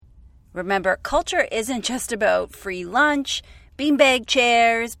Remember, culture isn't just about free lunch, beanbag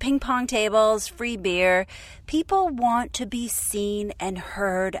chairs, ping pong tables, free beer. People want to be seen and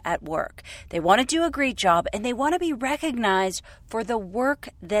heard at work. They want to do a great job, and they want to be recognized for the work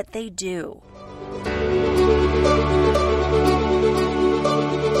that they do.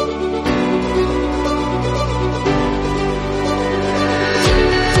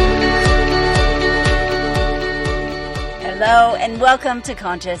 Hello and welcome to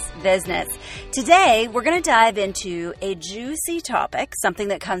Conscious Business. Today, we're going to dive into a juicy topic, something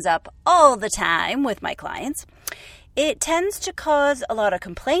that comes up all the time with my clients. It tends to cause a lot of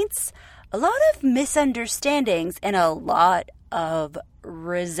complaints, a lot of misunderstandings, and a lot of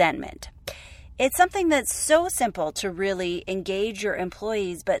resentment. It's something that's so simple to really engage your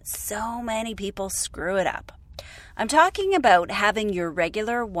employees, but so many people screw it up. I'm talking about having your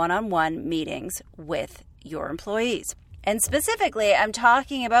regular one-on-one meetings with your employees. And specifically, I'm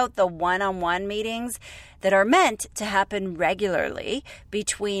talking about the one-on-one meetings that are meant to happen regularly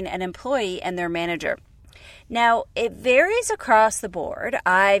between an employee and their manager. Now, it varies across the board.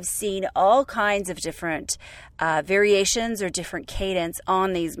 I've seen all kinds of different variations or different cadence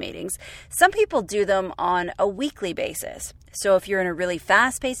on these meetings. Some people do them on a weekly basis. So if you're in a really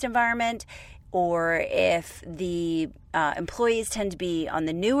fast-paced environment, or if the employees tend to be on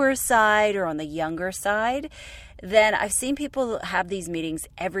the newer side or on the younger side, then I've seen people have these meetings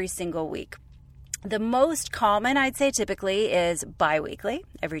every single week. The most common, I'd say, typically is biweekly,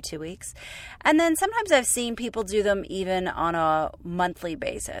 every 2 weeks. And then sometimes I've seen people do them even on a monthly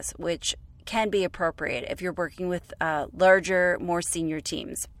basis, which can be appropriate if you're working with larger, more senior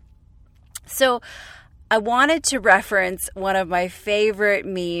teams. So I wanted to reference one of my favorite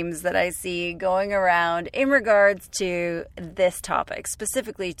memes that I see going around in regards to this topic,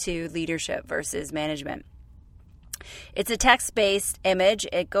 specifically to leadership versus management. It's a text-based image.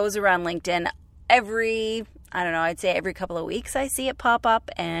 It goes around LinkedIn I'd say every couple of weeks I see it pop up,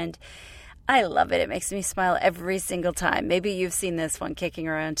 and I love it. It makes me smile every single time. Maybe you've seen this one kicking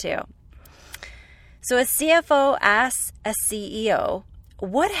around too. So a CFO asks a CEO,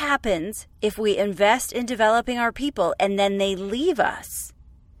 what happens if we invest in developing our people and then they leave us?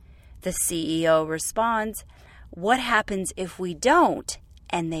 The CEO responds, what happens if we don't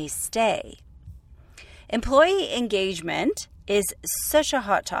and they stay? Employee engagement is such a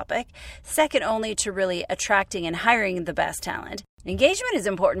hot topic, second only to really attracting and hiring the best talent. Engagement is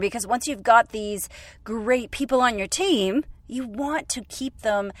important because once you've got these great people on your team, you want to keep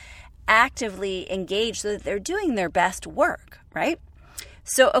them actively engaged so that they're doing their best work, right?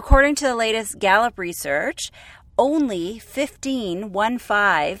 So according to the latest Gallup research, only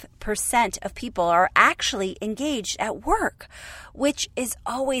 15% of people are actually engaged at work, which is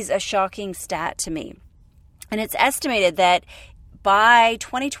always a shocking stat to me. And it's estimated that by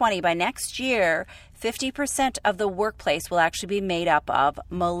 2020, by next year, 50% of the workplace will actually be made up of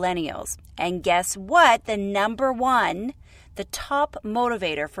millennials. And guess what? The top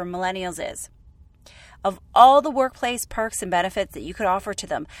motivator for millennials is, of all the workplace perks and benefits that you could offer to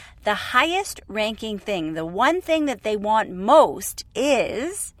them, the highest ranking thing, the one thing that they want most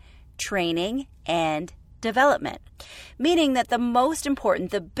is training and development. Meaning that the most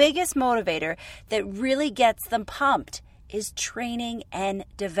important, the biggest motivator that really gets them pumped is training and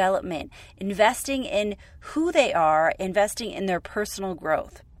development, investing in who they are, investing in their personal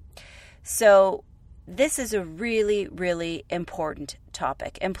growth. So this is a really, really important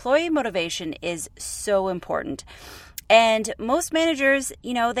topic. Employee motivation is so important. And most managers,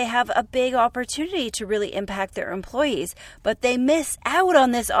 they have a big opportunity to really impact their employees, but they miss out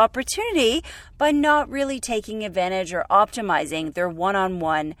on this opportunity by not really taking advantage or optimizing their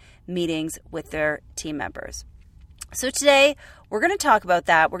one-on-one meetings with their team members. So today, we're going to talk about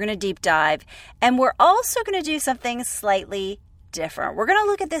that. We're going to deep dive, and we're also going to do something slightly different. We're going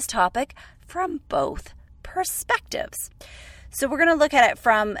to look at this topic from both perspectives. So we're going to look at it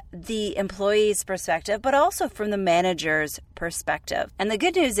from the employee's perspective, but also from the manager's perspective. And the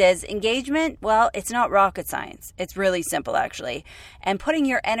good news is engagement, well, it's not rocket science. It's really simple, actually. And putting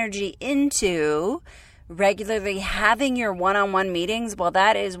your energy into regularly having your one-on-one meetings, well,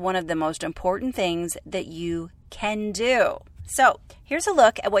 that is one of the most important things that you can do. So here's a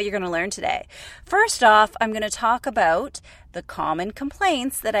look at what you're going to learn today. First off, I'm going to talk about the common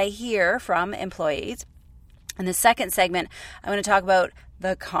complaints that I hear from employees. In the second segment, I'm going to talk about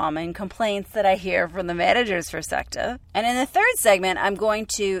the common complaints that I hear from the manager's perspective. And in the third segment, I'm going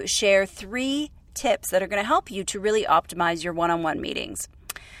to share 3 tips that are going to help you to really optimize your one-on-one meetings.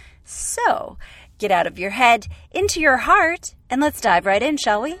 So get out of your head, into your heart, and let's dive right in,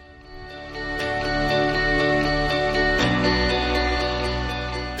 shall we?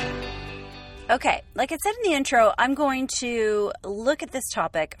 Okay, like I said in the intro, I'm going to look at this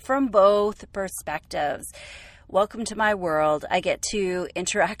topic from both perspectives. Welcome to my world. I get to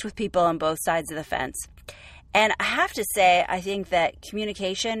interact with people on both sides of the fence. And I have to say, I think that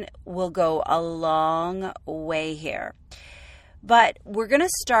communication will go a long way here. But we're going to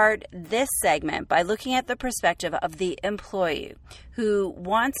start this segment by looking at the perspective of the employee who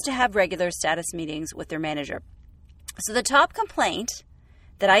wants to have regular status meetings with their manager. So the top complaint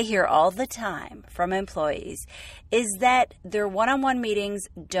that I hear all the time from employees is that their one-on-one meetings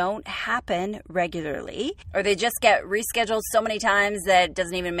don't happen regularly, or they just get rescheduled so many times that it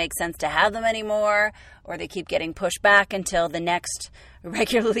doesn't even make sense to have them anymore, or they keep getting pushed back until the next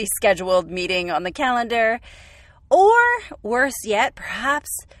regularly scheduled meeting on the calendar. Or worse yet,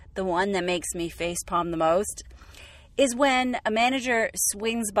 perhaps the one that makes me facepalm the most is when a manager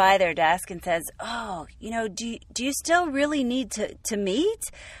swings by their desk and says, do you still really need to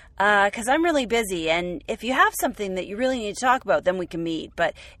meet? Because I'm really busy, and if you have something that you really need to talk about, then we can meet.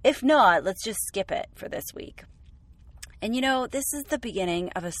 But if not, let's just skip it for this week. And this is the beginning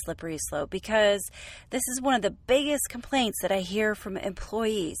of a slippery slope, because this is one of the biggest complaints that I hear from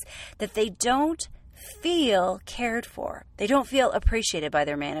employees, that they don't feel cared for. They don't feel appreciated by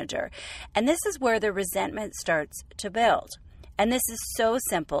their manager. And this is where the resentment starts to build. And this is so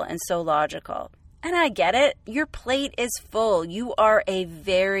simple and so logical. And I get it. Your plate is full. You are a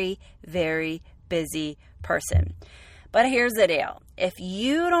very, very busy person. But here's the deal. If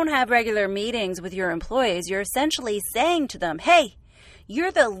you don't have regular meetings with your employees, you're essentially saying to them, hey,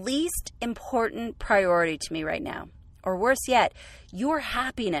 you're the least important priority to me right now. Or worse yet, your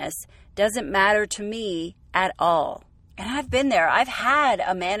happiness doesn't matter to me at all. And I've been there. I've had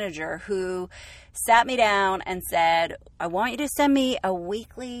a manager who sat me down and said, I want you to send me a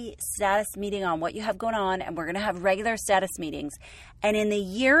weekly status meeting on what you have going on, and we're going to have regular status meetings. And in the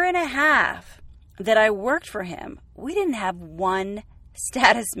year and a half that I worked for him, we didn't have one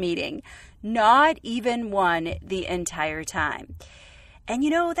status meeting, not even one the entire time. And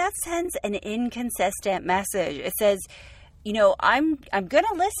that sends an inconsistent message. It says, I'm going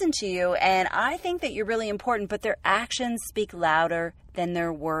to listen to you, and I think that you're really important, but their actions speak louder than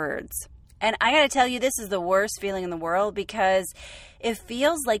their words. And I got to tell you, this is the worst feeling in the world, because it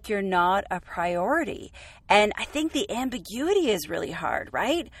feels like you're not a priority. And I think the ambiguity is really hard,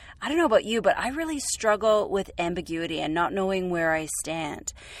 right? I don't know about you, but I really struggle with ambiguity and not knowing where I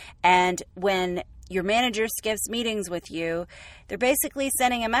stand. And when your manager skips meetings with you, they're basically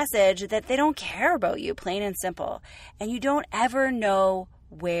sending a message that they don't care about you, plain and simple. And you don't ever know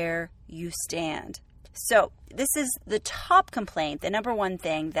where you stand. So this is the top complaint, the number one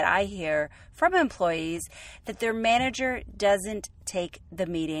thing that I hear from employees, that their manager doesn't take the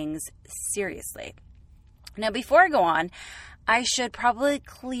meetings seriously. Now, before I go on, I should probably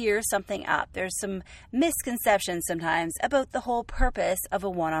clear something up. There's some misconceptions sometimes about the whole purpose of a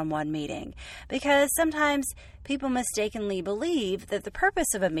one-on-one meeting, because sometimes people mistakenly believe that the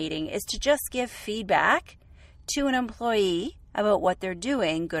purpose of a meeting is to just give feedback to an employee about what they're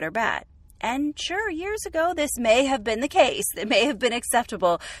doing, good or bad. And sure, years ago, this may have been the case. It may have been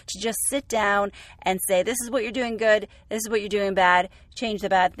acceptable to just sit down and say, this is what you're doing good, this is what you're doing bad, change the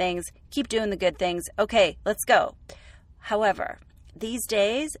bad things, keep doing the good things. Okay, let's go. However, these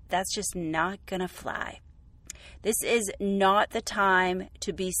days, that's just not going to fly. This is not the time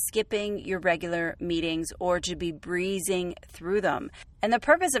to be skipping your regular meetings or to be breezing through them. And the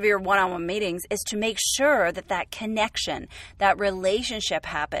purpose of your one-on-one meetings is to make sure that that connection, that relationship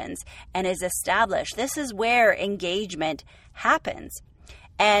happens and is established. This is where engagement happens.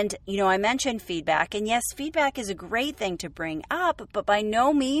 And, I mentioned feedback, and yes, feedback is a great thing to bring up, but by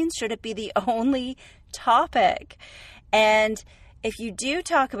no means should it be the only topic. And if you do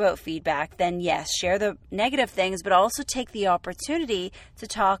talk about feedback, then yes, share the negative things, but also take the opportunity to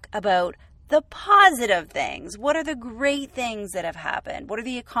talk about the positive things. What are the great things that have happened? What are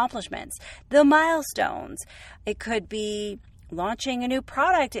the accomplishments, the milestones? It could be launching a new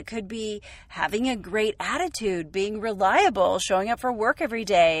product. It could be having a great attitude, being reliable, showing up for work every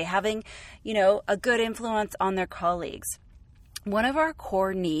day, having, a good influence on their colleagues. One of our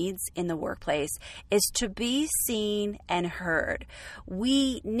core needs in the workplace is to be seen and heard.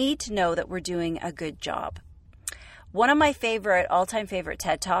 We need to know that we're doing a good job. One of my all-time favorite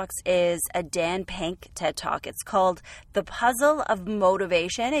TED Talks is a Dan Pink TED Talk. It's called The Puzzle of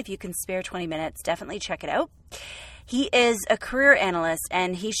Motivation. If you can spare 20 minutes, definitely check it out. He is a career analyst,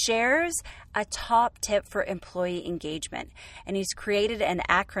 and he shares a top tip for employee engagement. And he's created an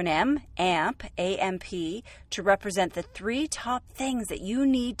acronym, AMP, A-M-P, to represent the 3 top things that you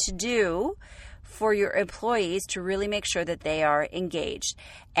need to do for your employees to really make sure that they are engaged.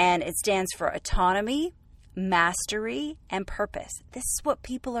 And it stands for autonomy, mastery, and purpose. This is what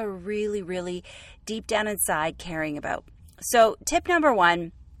people are really, really deep down inside caring about. So tip number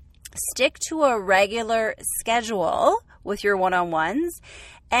 1, stick to a regular schedule with your one-on-ones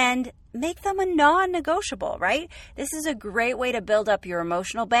and make them a non-negotiable, right? This is a great way to build up your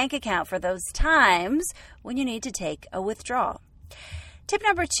emotional bank account for those times when you need to take a withdrawal. Tip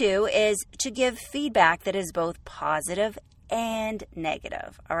number 2 is to give feedback that is both positive and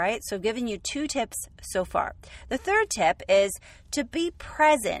negative, all right? So I've given you 2 tips so far. The third tip is to be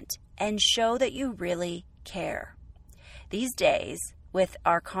present and show that you really care. These days, with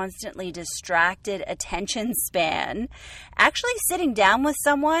our constantly distracted attention span, actually sitting down with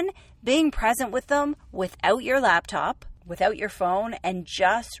someone, being present with them without your laptop, without your phone, and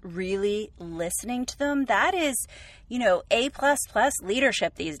just really listening to them, that is, A++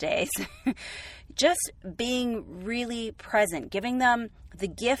 leadership these days. Just being really present, giving them the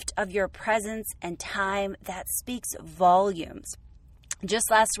gift of your presence and time, that speaks volumes.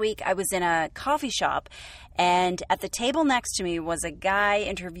 Just last week, I was in a coffee shop, and at the table next to me was a guy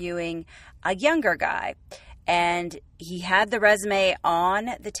interviewing a younger guy, and he had the resume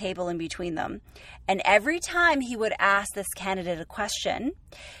on the table in between them. And every time he would ask this candidate a question,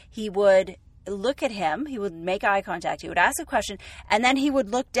 he would look at him, he would make eye contact, he would ask a question, and then he would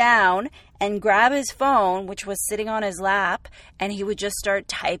look down and grab his phone, which was sitting on his lap, and he would just start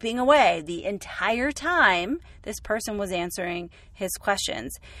typing away the entire time this person was answering his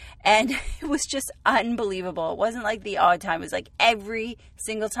questions. And it was just unbelievable. It wasn't like the odd time, it was like every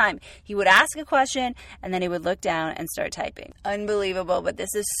single time. He would ask a question, and then he would look down and start typing. Unbelievable, but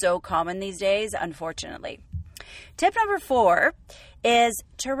this is so common these days, unfortunately. Tip number 4 is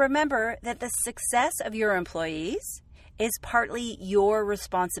to remember that the success of your employees is partly your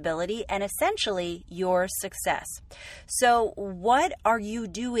responsibility and essentially your success. So what are you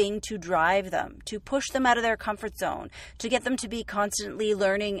doing to drive them, to push them out of their comfort zone, to get them to be constantly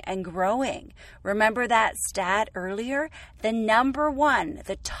learning and growing? Remember that stat earlier? The number 1,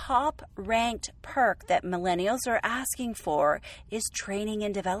 the top ranked perk that millennials are asking for is training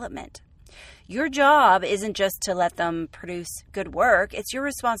and development. Your job isn't just to let them produce good work. It's your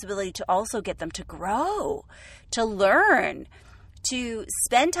responsibility to also get them to grow, to learn, to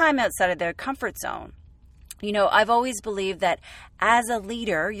spend time outside of their comfort zone. I've always believed that as a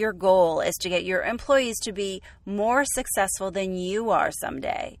leader, your goal is to get your employees to be more successful than you are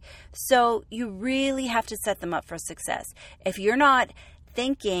someday. So you really have to set them up for success. If you're not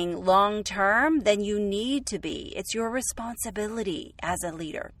thinking long term, then you need to be. It's your responsibility as a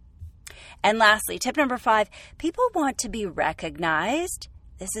leader. And lastly, tip number 5, people want to be recognized.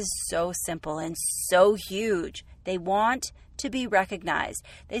 This is so simple and so huge. They want to be recognized.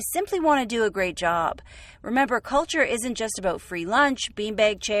 They simply want to do a great job. Remember, culture isn't just about free lunch,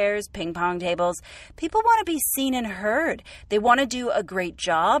 beanbag chairs, ping pong tables. People want to be seen and heard. They want to do a great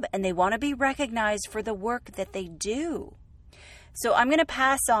job, and they want to be recognized for the work that they do. So I'm going to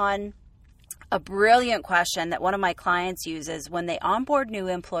pass on a brilliant question that one of my clients uses when they onboard new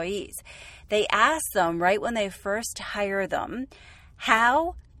employees. They ask them right when they first hire them,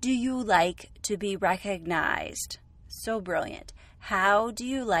 how do you like to be recognized? So brilliant. How do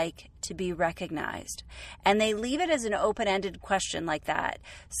you like to be recognized? And they leave it as an open-ended question like that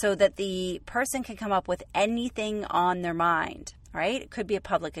so that the person can come up with anything on their mind, right? It could be a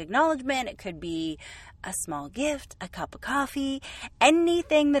public acknowledgement. It could be a small gift, a cup of coffee,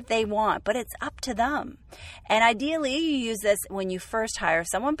 anything that they want, but it's up to them. And ideally, you use this when you first hire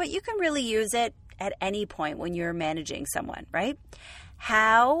someone, but you can really use it at any point when you're managing someone, right?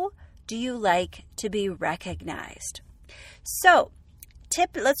 How do you like to be recognized? So,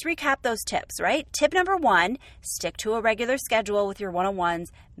 let's recap those tips, right? Tip number 1, stick to a regular schedule with your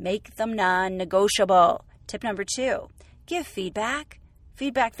one-on-ones. Make them non-negotiable. Tip number 2, give feedback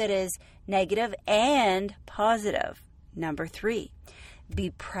that is negative and positive. Number 3, be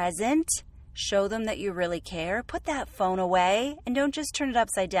present. Show them that you really care. Put that phone away and don't just turn it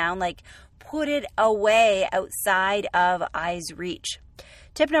upside down. Put it away outside of eye's reach.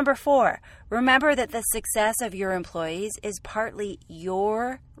 Tip number 4, remember that the success of your employees is partly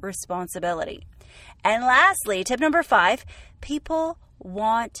your responsibility. And lastly, tip number 5, people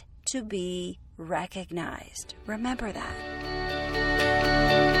want to be recognized. Remember that.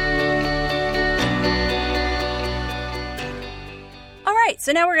 All right,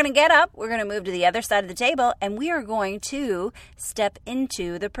 so now we're going to get up, we're going to move to the other side of the table, and we are going to step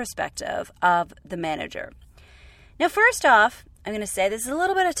into the perspective of the manager. Now, first off, I'm going to say this is a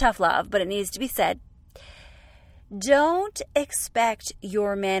little bit of tough love, but it needs to be said. Don't expect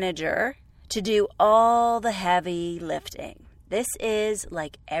your manager to do all the heavy lifting. This is,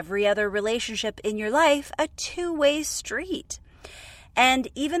 like every other relationship in your life, a two-way street. And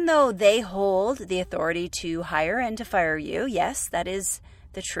even though they hold the authority to hire and to fire you, yes, that is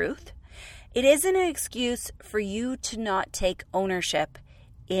the truth, it isn't an excuse for you to not take ownership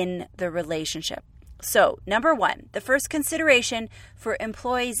in the relationship. So, number one, the first consideration for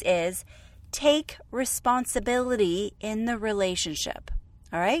employees is take responsibility in the relationship.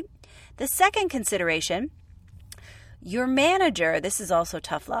 All right? The second consideration, your manager, this is also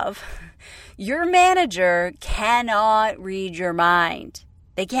tough love, your manager cannot read your mind.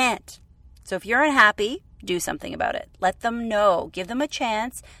 They can't. So if you're unhappy, do something about it. Let them know. Give them a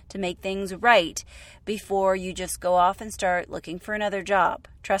chance to make things right before you just go off and start looking for another job.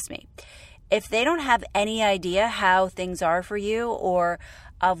 Trust me. If they don't have any idea how things are for you or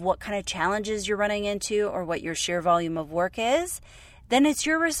of what kind of challenges you're running into or what your sheer volume of work is, then it's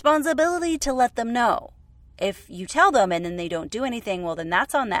your responsibility to let them know. If you tell them and then they don't do anything, well, then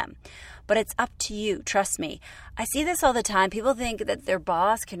that's on them. But it's up to you. Trust me. I see this all the time. People think that their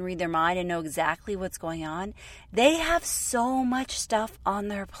boss can read their mind and know exactly what's going on. They have so much stuff on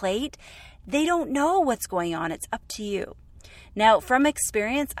their plate. They don't know what's going on. It's up to you. Now, from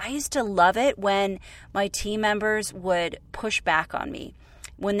experience, I used to love it when my team members would push back on me,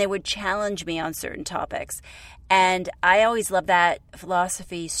 when they would challenge me on certain topics. And I always love that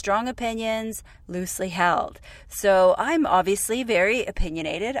philosophy, strong opinions, loosely held. So I'm obviously very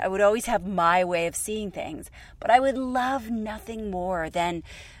opinionated. I would always have my way of seeing things, but I would love nothing more than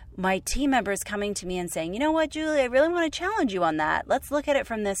my team members coming to me and saying, you know what, Julie, I really want to challenge you on that. Let's look at it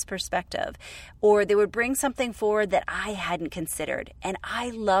from this perspective. Or they would bring something forward that I hadn't considered. And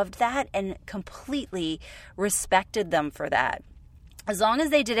I loved that and completely respected them for that. As long as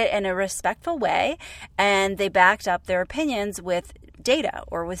they did it in a respectful way and they backed up their opinions with data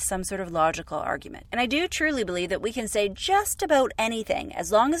or with some sort of logical argument. And I do truly believe that we can say just about anything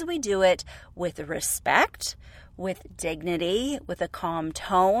as long as we do it with respect, with dignity, with a calm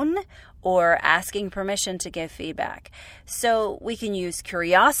tone, or asking permission to give feedback. So we can use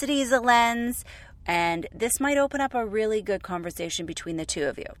curiosity as a lens, and this might open up a really good conversation between the two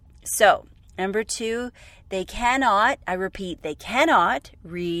of you. So, number two, they cannot, I repeat, they cannot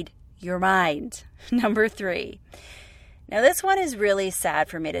read your mind. Number three. Now, this one is really sad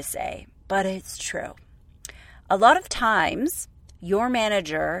for me to say, but it's true. A lot of times, your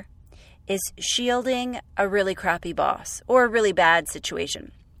manager is shielding a really crappy boss or a really bad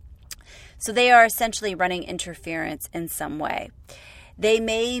situation. So they are essentially running interference in some way. They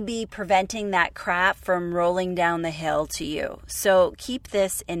may be preventing that crap from rolling down the hill to you. So keep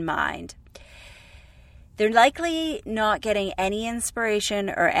this in mind. They're likely not getting any inspiration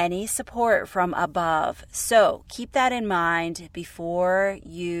or any support from above. So keep that in mind before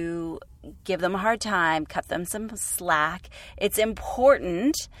you give them a hard time, cut them some slack. It's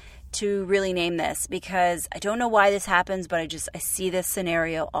important to really name this because I don't know why this happens, but I see this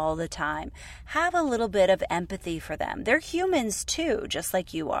scenario all the time. Have a little bit of empathy for them. They're humans too, just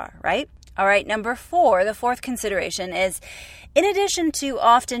like you are, right? All right, number four, the fourth consideration is, in addition to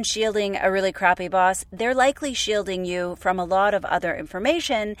often shielding a really crappy boss, they're likely shielding you from a lot of other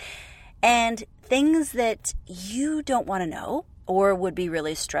information and things that you don't want to know or would be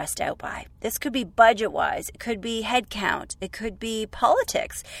really stressed out by. This could be budget-wise. It could be headcount. It could be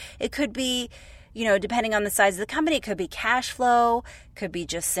politics. It could be, depending on the size of the company, it could be cash flow. It could be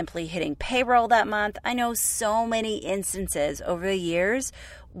just simply hitting payroll that month. I know so many instances over the years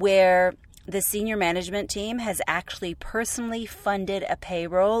where the senior management team has actually personally funded a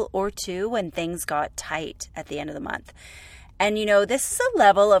payroll or two when things got tight at the end of the month. And, this is a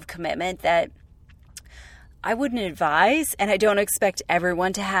level of commitment that I wouldn't advise, and I don't expect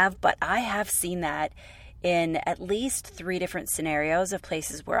everyone to have, but I have seen that in at least 3 different scenarios of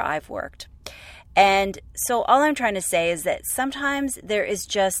places where I've worked. And so all I'm trying to say is that sometimes there is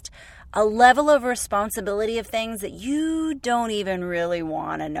just a level of responsibility of things that you don't even really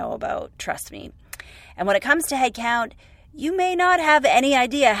want to know about, trust me. And when it comes to headcount, you may not have any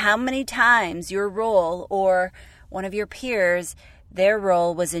idea how many times your role or one of your peers, their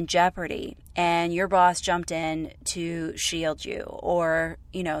role was in jeopardy and your boss jumped in to shield you or,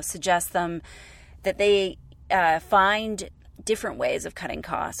 suggest them that they find different ways of cutting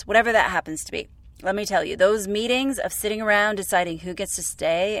costs, whatever that happens to be. Let me tell you, those meetings of sitting around deciding who gets to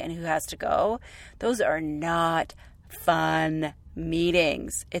stay and who has to go, those are not fun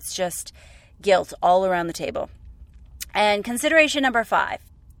meetings. It's just guilt all around the table. And consideration number 5,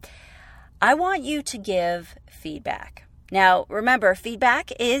 I want you to give feedback. Now, remember,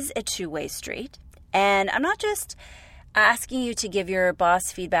 feedback is a two-way street, and I'm not just asking you to give your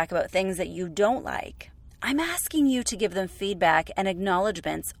boss feedback about things that you don't like, I'm asking you to give them feedback and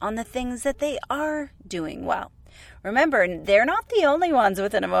acknowledgments on the things that they are doing well. Remember, they're not the only ones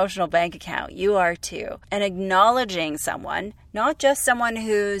with an emotional bank account. You are too. And acknowledging someone, not just someone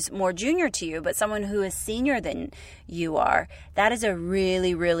who's more junior to you, but someone who is senior than you are, that is a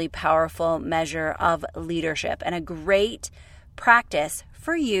really, really powerful measure of leadership and a great practice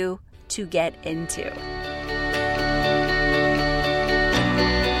for you to get into.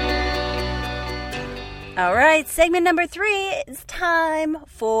 All right, segment number 3, it's time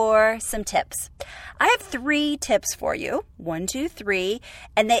for some tips. I have 3 tips for you, 1, 2, 3,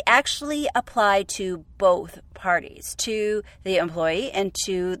 and they actually apply to both parties, to the employee and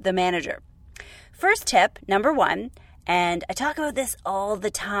to the manager. First tip, number 1, and I talk about this all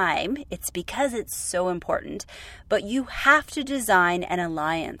the time, it's because it's so important, but you have to design an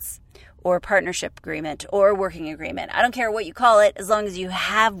alliance or partnership agreement or working agreement. I don't care what you call it as long as you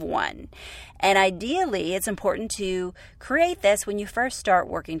have one. And ideally, it's important to create this when you first start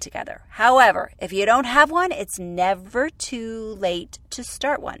working together. However, if you don't have one, it's never too late to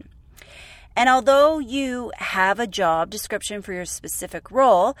start one. And although you have a job description for your specific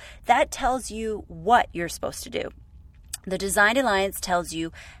role, that tells you what you're supposed to do. The Designed Alliance tells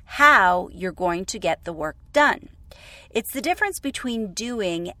you how you're going to get the work done. It's the difference between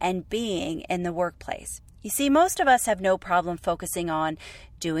doing and being in the workplace. You see, most of us have no problem focusing on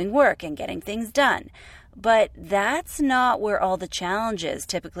doing work and getting things done. But that's not where all the challenges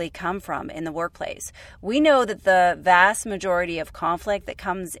typically come from in the workplace. We know that the vast majority of conflict that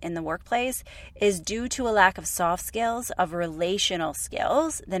comes in the workplace is due to a lack of soft skills, of relational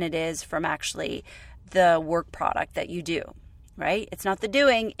skills, than it is from actually the work product that you do. Right? It's not the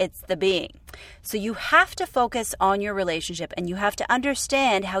doing, it's the being. So you have to focus on your relationship and you have to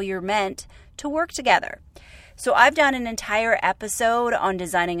understand how you're meant to work together. So I've done an entire episode on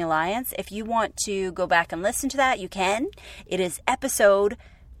designing alliance. If you want to go back and listen to that, you can. It is episode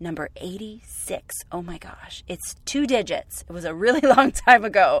number 86. Oh my gosh, it's 2 digits. It was a really long time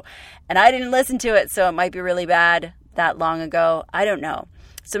ago and I didn't listen to it, so it might be really bad that long ago. I don't know.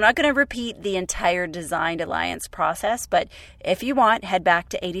 So I'm not going to repeat the entire Designed Alliance process, but if you want, head back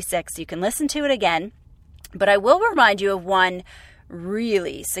to 86. You can listen to it again. But I will remind you of one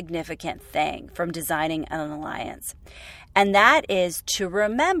really significant thing from designing an alliance. And that is to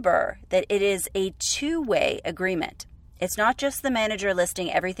remember that it is a 2-way agreement. It's not just the manager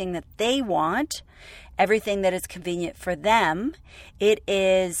listing everything that they want, everything that is convenient for them. It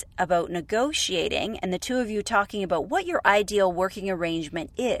is about negotiating and the two of you talking about what your ideal working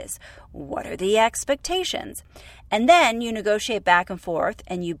arrangement is. What are the expectations? And then you negotiate back and forth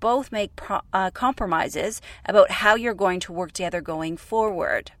and you both make compromises about how you're going to work together going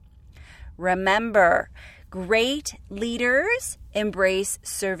forward. Remember, great leaders embrace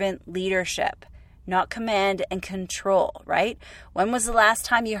servant leadership, not command and control, right? When was the last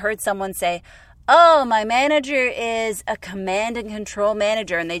time you heard someone say, oh, my manager is a command and control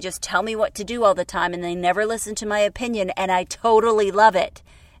manager and they just tell me what to do all the time and they never listen to my opinion and I totally love it?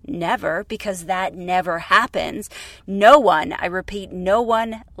 Never, because that never happens. No one, I repeat, no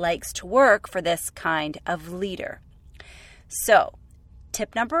one likes to work for this kind of leader. So,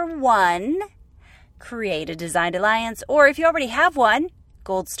 tip number 1, create a designed alliance, or if you already have one,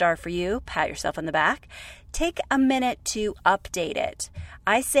 gold star for you, pat yourself on the back. Take a minute to update it.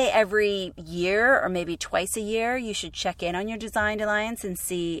 I say every year or maybe twice a year, you should check in on your designed alliance and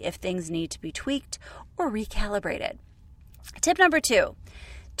see if things need to be tweaked or recalibrated. Tip number 2,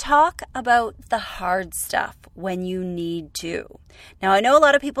 talk about the hard stuff when you need to. Now, I know a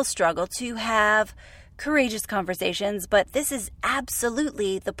lot of people struggle to have courageous conversations, but this is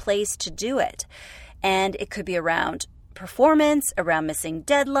absolutely the place to do it. And it could be around performance, around missing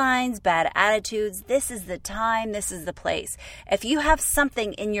deadlines, bad attitudes. This is the time, this is the place. If you have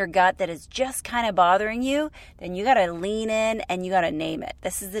something in your gut that is just kind of bothering you, then you got to lean in and you got to name it.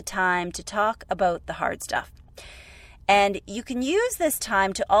 This is the time to talk about the hard stuff. And you can use this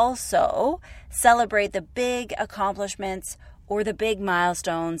time to also celebrate the big accomplishments or the big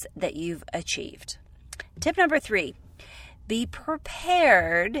milestones that you've achieved. Tip number 3, be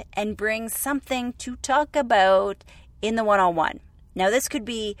prepared and bring something to talk about in the one-on-one. Now, this could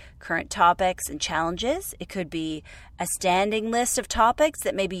be current topics and challenges. It could be a standing list of topics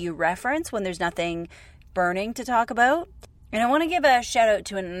that maybe you reference when there's nothing burning to talk about. And I want to give a shout out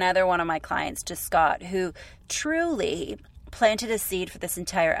to another one of my clients, to Scott, who truly planted a seed for this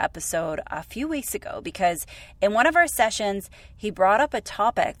entire episode a few weeks ago, because in one of our sessions, he brought up a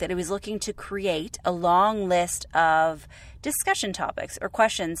topic that he was looking to create a long list of discussion topics or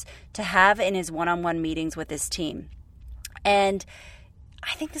questions to have in his one-on-one meetings with his team. And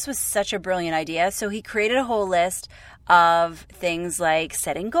I think this was such a brilliant idea. So he created a whole list of things like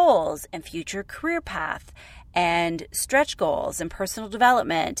setting goals and future career path and stretch goals and personal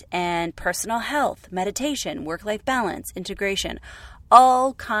development and personal health, meditation, work-life balance, integration,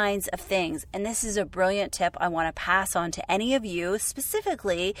 all kinds of things. And this is a brilliant tip I want to pass on to any of you,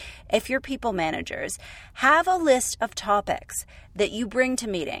 specifically if you're people managers. Have a list of topics that you bring to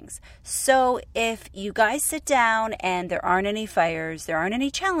meetings. So if you guys sit down and there aren't any fires, there aren't any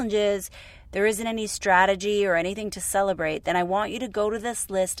challenges, there isn't any strategy or anything to celebrate, then I want you to go to this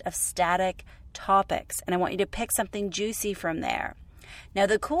list of static topics and I want you to pick something juicy from there. Now,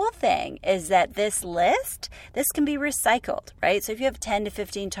 the cool thing is that this list, this can be recycled, right? So if you have 10 to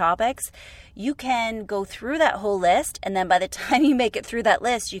 15 topics, you can go through that whole list. And then by the time you make it through that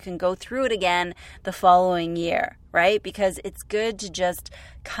list, you can go through it again the following year, right? Because it's good to just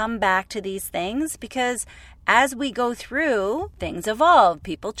come back to these things because as we go through, things evolve,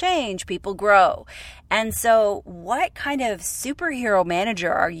 people change, people grow. And so what kind of superhero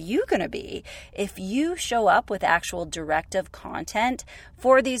manager are you going to be if you show up with actual directive content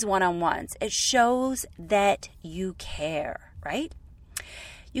for these one-on-ones? It shows that you care, right?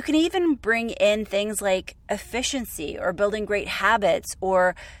 You can even bring in things like efficiency or building great habits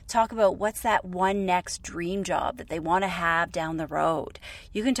or talk about what's that one next dream job that they want to have down the road.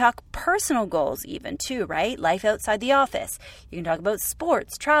 You can talk personal goals even too, right? Life outside the office. You can talk about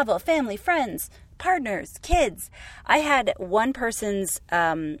sports, travel, family, friends, partners, kids. I had one person's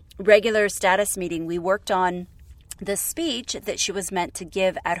regular status meeting. We worked on the speech that she was meant to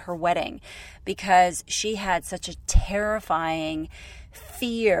give at her wedding because she had such a terrifying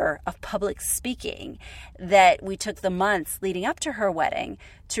fear of public speaking that we took the months leading up to her wedding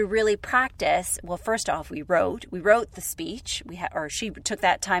to really practice. Well, first off, we wrote the speech. She took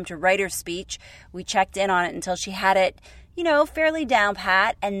that time to write her speech. We checked in on it until she had it, fairly down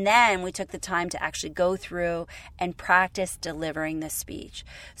pat. And then we took the time to actually go through and practice delivering the speech.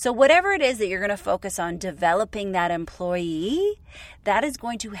 So whatever it is that you're going to focus on developing that employee, that is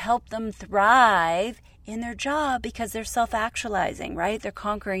going to help them thrive in their job because they're self-actualizing, right? They're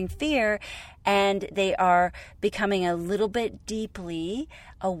conquering fear and they are becoming a little bit deeply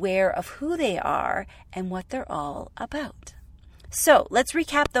aware of who they are and what they're all about. So let's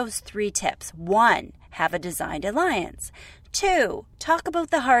recap those 3 tips. 1, have a designed alliance. 2, talk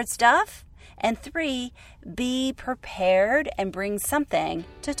about the hard stuff. And 3, be prepared and bring something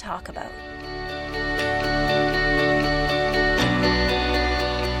to talk about.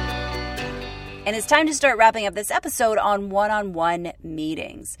 And it's time to start wrapping up this episode on one-on-one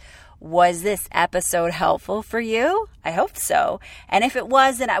meetings. Was this episode helpful for you? I hope so. And if it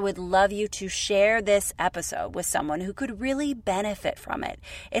was, then I would love you to share this episode with someone who could really benefit from it.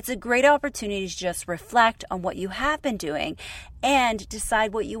 It's a great opportunity to just reflect on what you have been doing and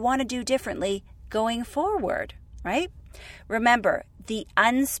decide what you want to do differently going forward, right? Remember, the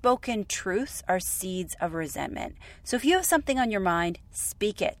unspoken truths are seeds of resentment. So if you have something on your mind,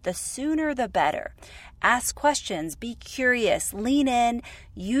 speak it. The sooner the better. Ask questions, be curious, lean in,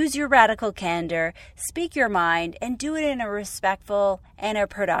 use your radical candor, speak your mind, and do it in a respectful and a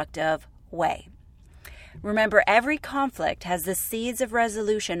productive way. Remember, every conflict has the seeds of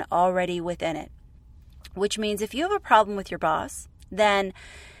resolution already within it, which means if you have a problem with your boss, then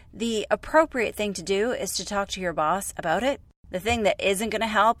the appropriate thing to do is to talk to your boss about it. The thing that isn't going to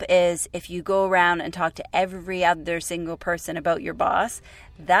help is if you go around and talk to every other single person about your boss.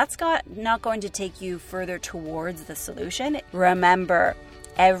 That's not going to take you further towards the solution. Remember,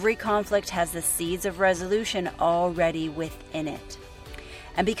 every conflict has the seeds of resolution already within it.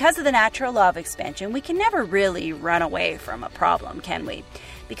 And because of the natural law of expansion, we can never really run away from a problem, can we?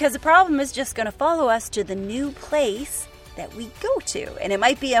 Because the problem is just going to follow us to the new place that we go to. And it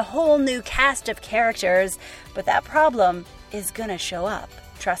might be a whole new cast of characters, but that problem is going to show up.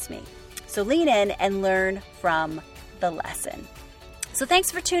 Trust me. So lean in and learn from the lesson. So thanks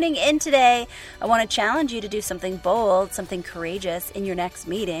for tuning in today. I want to challenge you to do something bold, something courageous in your next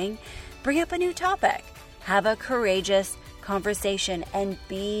meeting. Bring up a new topic. Have a courageous conversation and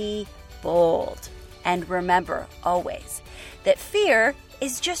be bold. And remember always that fear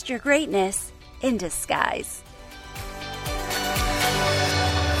is just your greatness in disguise.